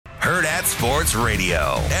Hurrdat Sports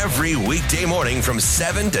Radio. Every weekday morning from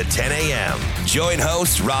 7 to 10 a.m. Join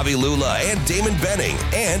hosts Ravi Lula and Damon Benning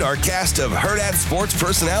and our cast of Hurrdat Sports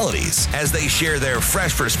personalities as they share their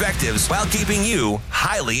fresh perspectives while keeping you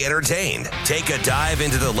highly entertained. Take a dive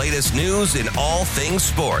into the latest news in all things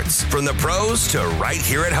sports, from the pros to right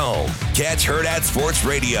here at home. Catch Hurrdat Sports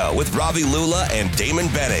Radio with Ravi Lula and Damon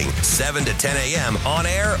Benning, 7 to 10 a.m. on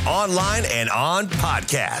air, online, and on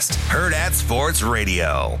podcast. Hurrdat Sports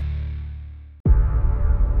Radio.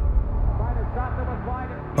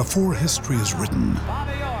 Before history is written,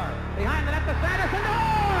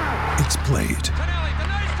 it's played.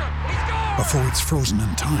 Before it's frozen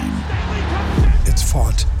in time, it's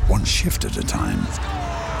fought one shift at a time.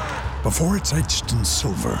 Before it's etched in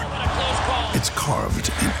silver, it's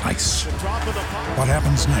carved in ice. What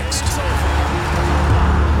happens next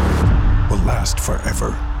will last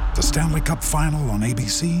forever. The Stanley Cup Final on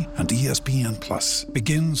ABC and ESPN Plus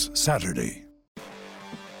begins Saturday.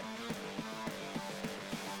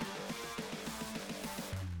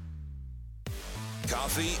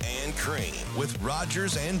 Coffee and Cream with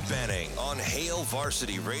Rogers and Benning on Hail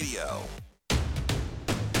Varsity Radio.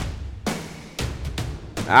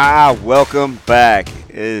 Welcome back.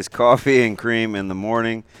 It is Coffee and Cream in the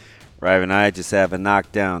morning. Ravi and I just have a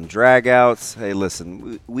knockdown dragouts. Hey,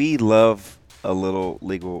 listen, we love a little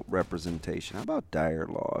legal representation. How about Dyer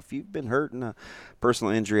Law? If you've been hurt in a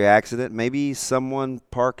personal injury accident, maybe someone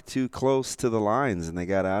parked too close to the lines and they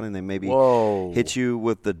got out and they maybe hit you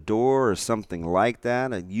with the door or something like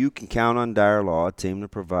that, and you can count on Dyer Law, a team to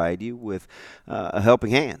provide you with a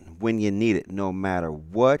helping hand when you need it, no matter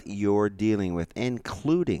what you're dealing with,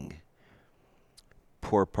 including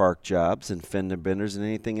poor park jobs and fender benders and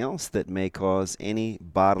anything else that may cause any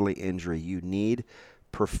bodily injury. You need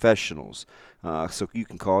professionals. So you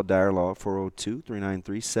can call Dyer Law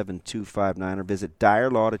 402-393-7259 or visit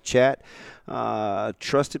Dyer Law to chat.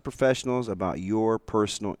 Trusted professionals about your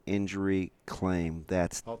personal injury claim.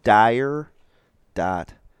 That's Dyer.com.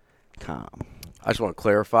 I just want to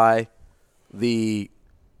clarify the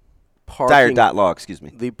parking. Dyer.law, excuse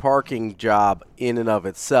me. The parking job in and of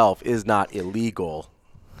itself is not illegal.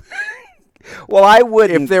 Well, I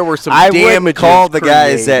wouldn't. If there were some I damages wouldn't call the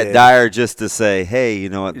guys at created. Dyer just to say, hey, you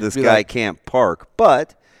know what, this guy like, can't park.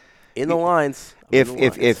 But in the lines. If now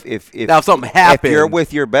if something happened, if you're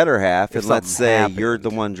with your better half, and let's say happened. you're the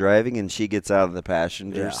one driving and she gets out of the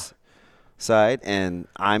passenger's side, and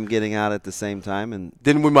I'm getting out at the same time, and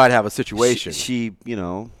then we might have a situation. She you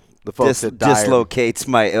know, the folks at Dyer dislocates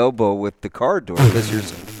my elbow with the car door because you're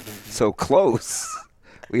so close.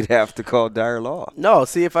 We'd have to call Dyer Law. No,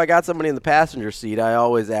 see, if I got somebody in the passenger seat, I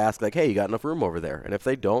always ask, like, hey, you got enough room over there? And if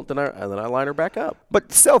they don't, then I line her back up.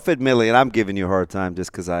 But self-admittedly, and I'm giving you a hard time just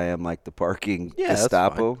because I am like the parking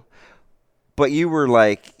Gestapo. But you were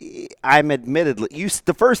like, I'm admittedly,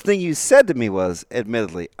 the first thing you said to me was,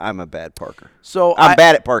 admittedly, I'm a bad parker. So I'm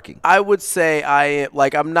bad at parking. I would say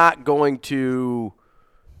I'm not going to,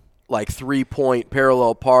 3-point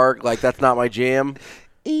parallel park. Like, that's not my jam.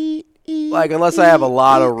 Unless I have a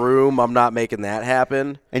lot of room, I'm not making that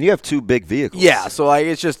happen. And you have two big vehicles. Yeah, so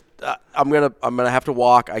it's just I'm gonna have to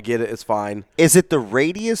walk. I get it. It's fine. Is it the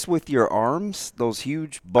radius with your arms? Those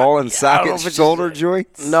huge ball and socket shoulder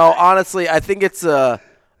joints? No, honestly, I think it's I'm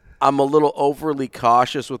a little overly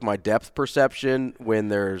cautious with my depth perception when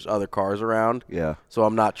there's other cars around. Yeah. So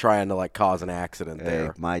I'm not trying to cause an accident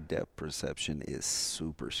there. My depth perception is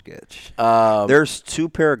super sketch. There's two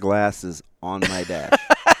pair of glasses on my dash.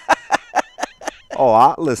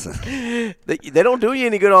 Listen. They don't do you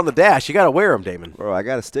any good on the dash. You got to wear them, Damon. Bro, I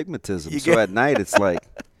got astigmatism. So at night it's like,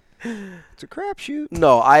 it's a crapshoot.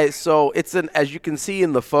 No, so it's as you can see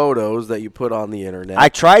in the photos that you put on the internet. I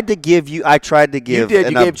tried to give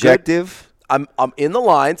an objective. I'm in the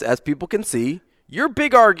lines, as people can see. Your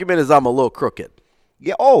big argument is I'm a little crooked.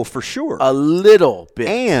 Yeah, for sure. A little bit.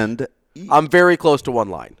 And I'm very close to one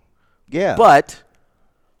line. Yeah. But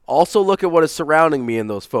also look at what is surrounding me in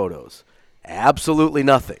those photos. Absolutely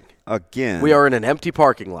nothing. Again, we are in an empty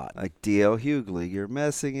parking lot. Like D.L. Hughley, you're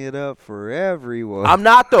messing it up for everyone. I'm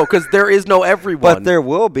not, though, because there is no everyone. But there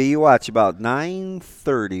will be. You watch about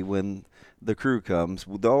 9:30 when the crew comes.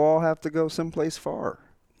 They'll all have to go someplace far.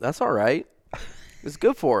 That's all right. It's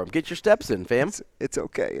good for them. Get your steps in, fam. It's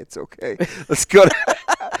okay. It's okay. Let's go to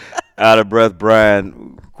out of breath,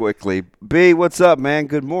 Brian, quickly. B, what's up, man?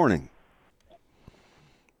 Good morning.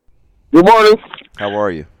 Good morning. How are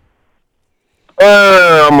you?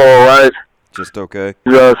 I'm all right. Just okay?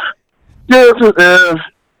 Yes. A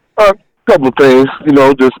couple of things.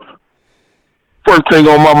 Just first thing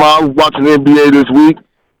on my mind, I was watching the NBA this week,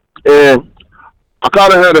 and I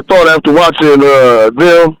kind of had a thought after watching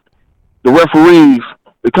them the referees,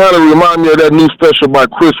 it kind of remind me of that new special by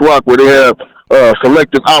Chris Rock where they have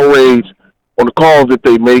selective outrage on the calls that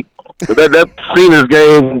they make. But that Seniors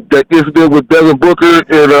game, that incident with Devin Booker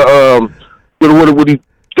and when he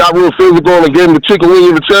got real physical and gave him the chicken wing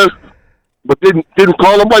in the chest, but didn't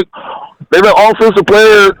call him. Like, they let offensive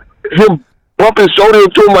player him bump his shoulder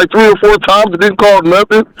into him like 3 or 4 times and didn't call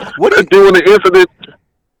nothing. During the incident.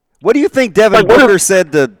 What do you think Devin Booker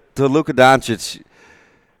said to Luka Doncic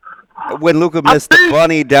when Luka missed the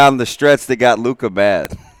bunny down the stretch that got Luka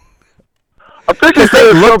mad? I think he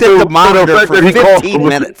said looked at the monitor for 15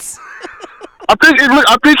 minutes. I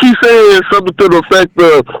think he said something to the effect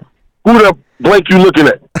of, "Who the blank you looking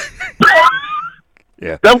at?"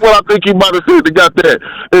 Yeah, that's what I think he might have said to got that.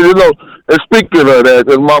 And and speaking of that,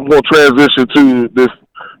 I'm going to transition to this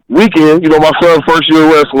weekend. My son's first year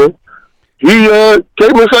wrestling. He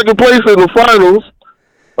came in second place in the finals.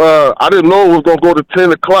 I didn't know it was going to go to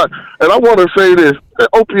 10 o'clock. And I want to say this.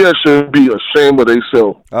 OPS should be ashamed of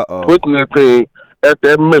themselves. Putting that thing at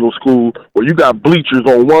that middle school where you got bleachers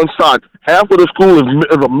on one side. Half of the school is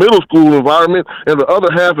a middle school environment, and the other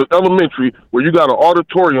half is elementary where you got an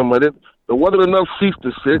auditorium in it. There wasn't enough seats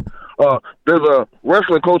to sit. There's a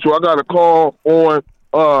wrestling coach who I got a call on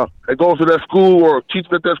that goes to that school or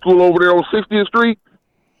teaching at that school over there on 60th Street.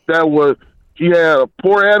 He had a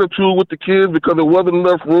poor attitude with the kids because there wasn't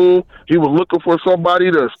enough room. He was looking for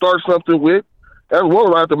somebody to start something with. As well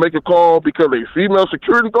as I had to make a call because a female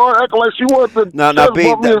security guard acting like she wanted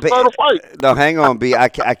to start a fight. No, hang on, B. I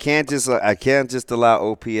can't just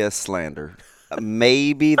allow OPS slander.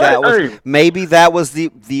 Maybe that was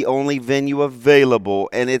the only venue available,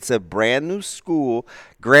 and it's a brand new school.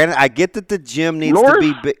 Granted, I get that the gym needs to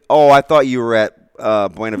be big. Oh, I thought you were at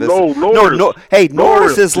Buena Vista. No. Hey,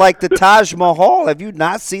 Norris is like the Taj Mahal. Have you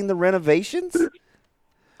not seen the renovations? They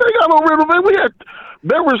got no renovation.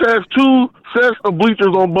 Beverage has 2 sets of bleachers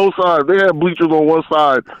on both sides. They had bleachers on one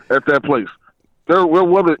side at that place.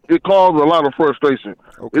 It caused a lot of frustration.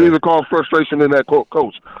 Okay. It even caused frustration in that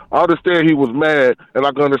coach. I understand he was mad, and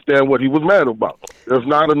I can understand what he was mad about. There's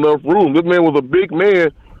not enough room. This man was a big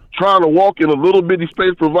man trying to walk in a little bitty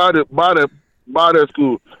space provided by that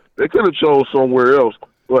school. They could have chose somewhere else,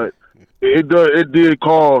 but it did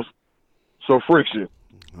cause some friction.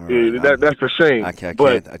 Right. That's a shame. I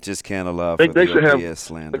just can't allow for the OPS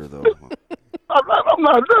slander, though. I'm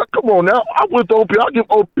not. Come on now. I went to OPS. I give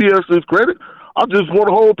OPS this credit. I just want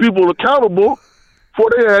to hold people accountable for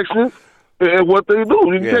their actions and what they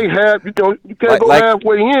do. You can't go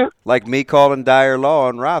halfway in. Like me calling Dyer Law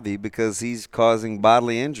on Ravi because he's causing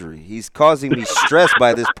bodily injury. He's causing me stress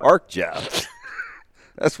by this park job.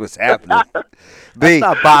 That's what's happening. That's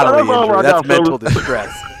not bodily injury. That's mental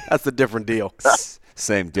distress. That's a different deal.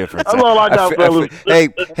 Same difference. That's all I got, fellas.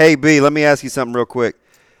 Hey, B, let me ask you something real quick.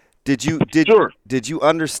 Did you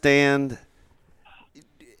understand?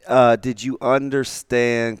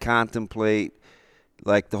 Contemplate,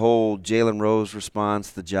 like the whole Jalen Rose response,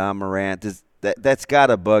 the John Morant? That's got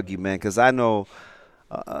to bug you, man, because I know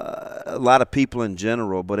a lot of people in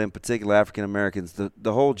general, but in particular African Americans,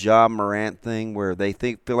 the whole John Morant thing where they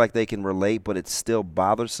feel like they can relate, but it's still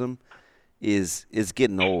bothersome. Is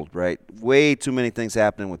getting old, right? Way too many things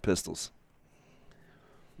happening with pistols.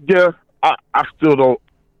 Yeah, I still don't.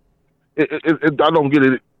 I don't get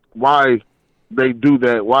it. Why they do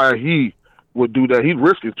that? Why he would do that? He's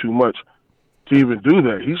risking too much to even do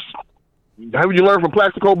that. Haven't you learned from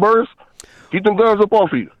Plaxico Burress? Keep them guns up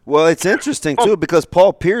off you. Well, it's interesting too because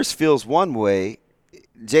Paul Pierce feels one way,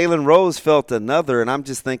 Jalen Rose felt another, and I'm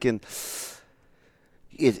just thinking.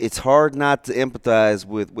 It's hard not to empathize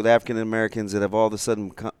with African Americans that have all of a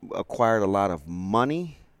sudden acquired a lot of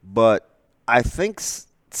money, but I think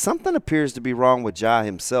something appears to be wrong with Ja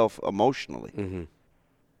himself emotionally. Mm-hmm.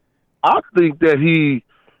 I think that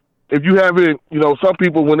if you haven't, some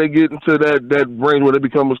people when they get into that range where they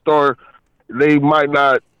become a star, they might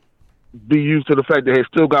not be used to the fact that they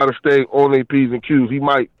still got to stay on their P's and Q's. To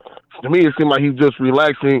me, it seems like he's just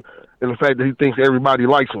relaxing in the fact that he thinks everybody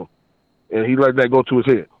likes him. And he let that go to his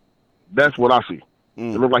head. That's what I see.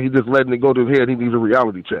 It looks like he's just letting it go to his head. He needs a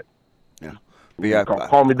reality check. Yeah.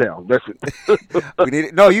 Calm me down. That's it.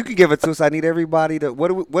 No, you can give it to us. I need everybody to.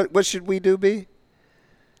 What should we do, B?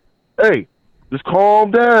 Hey, just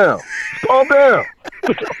calm down. Calm down.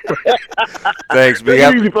 Thanks, B.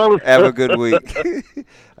 Have a good week.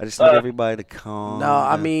 I just need everybody to calm. No,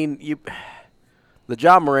 I mean the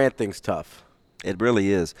John Morant thing's tough. It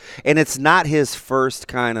really is. And it's not his first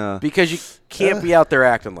kind of – because you can't be out there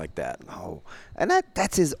acting like that. No. And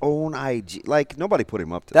that's his own IG. Like, nobody put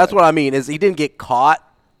him up to that. That's what I mean is he didn't get caught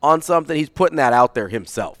on something. He's putting that out there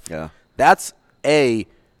himself. Yeah. That's, A,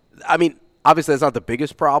 I mean, obviously that's not the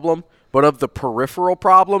biggest problem, but of the peripheral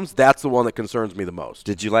problems, that's the one that concerns me the most.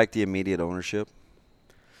 Did you like the immediate ownership?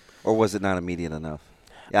 Or was it not immediate enough?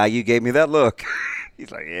 Yeah, you gave me that look.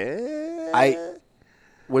 He's like, yeah.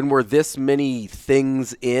 When we're this many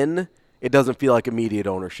things in, it doesn't feel like immediate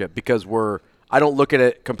ownership because I don't look at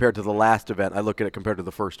it compared to the last event. I look at it compared to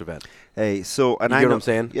the first event. Hey, so and you I get know what I'm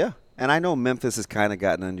saying? Yeah, and I know Memphis has kind of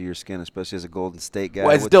gotten under your skin, especially as a Golden State guy.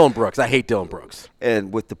 Well, it's Dylan Brooks. I hate Dylan Brooks.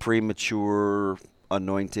 And with the premature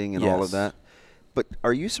anointing and all of that. But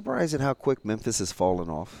are you surprised at how quick Memphis has fallen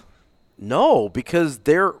off? No, because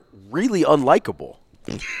they're really unlikable.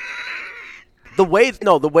 The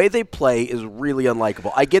way they play is really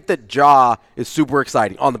unlikable. I get that Ja is super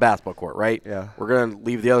exciting on the basketball court, right? Yeah. We're going to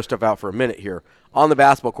leave the other stuff out for a minute here. On the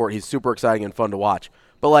basketball court, he's super exciting and fun to watch.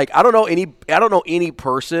 But like I don't know any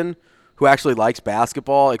person who actually likes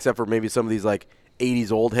basketball except for maybe some of these like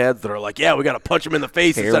 80s old heads that are like, yeah, we got to punch him in the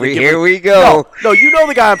face. Here we go. No, you know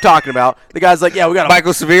the guy I'm talking about. The guy's like, yeah, we got to.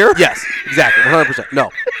 Michael Severe? Yes, exactly, 100%.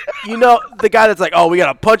 No. You know the guy that's like, oh, we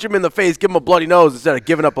got to punch him in the face, give him a bloody nose instead of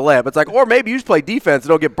giving up a layup. It's like, or maybe you just play defense and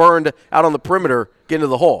don't get burned out on the perimeter, get into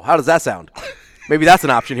the hole. How does that sound? Maybe that's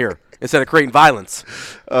an option here instead of creating violence.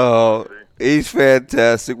 Oh, he's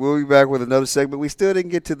fantastic. We'll be back with another segment. We still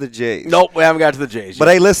didn't get to the Jays. Nope, we haven't got to the Jays But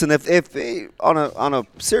yet. hey, listen, if on a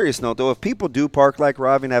serious note, though, if people do park like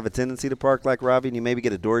Ravi and have a tendency to park like Ravi and you maybe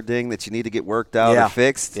get a door ding that you need to get worked out or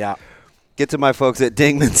fixed, get to my folks at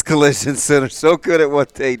Dingman's Collision Center. So good at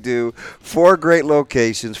what they do. 4 great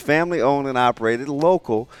locations, family-owned and operated,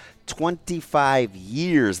 local. 25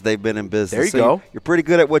 years they've been in business. There you go. You're pretty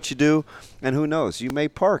good at what you do, and who knows, you may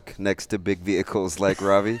park next to big vehicles like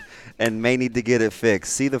Ravi and may need to get it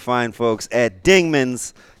fixed. See the fine folks at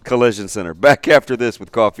Dingman's Collision Center. Back after this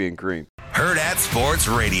with Coffee and Cream. Hurrdat Sports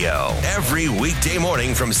Radio, every weekday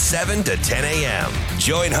morning from 7 to 10 a.m.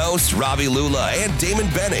 Join hosts Robbie Lula and Damon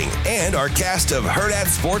Benning and our cast of Hurrdat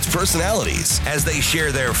Sports personalities as they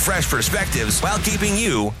share their fresh perspectives while keeping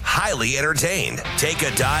you highly entertained. Take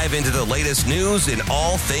a dive into the latest news in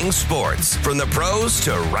all things sports, from the pros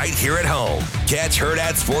to right here at home. Catch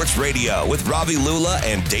Hurrdat Sports Radio with Robbie Lula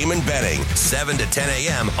and Damon Benning, 7 to 10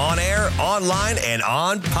 a.m. on air, online, and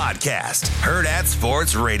on podcast. Hurrdat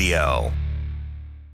Sports Radio.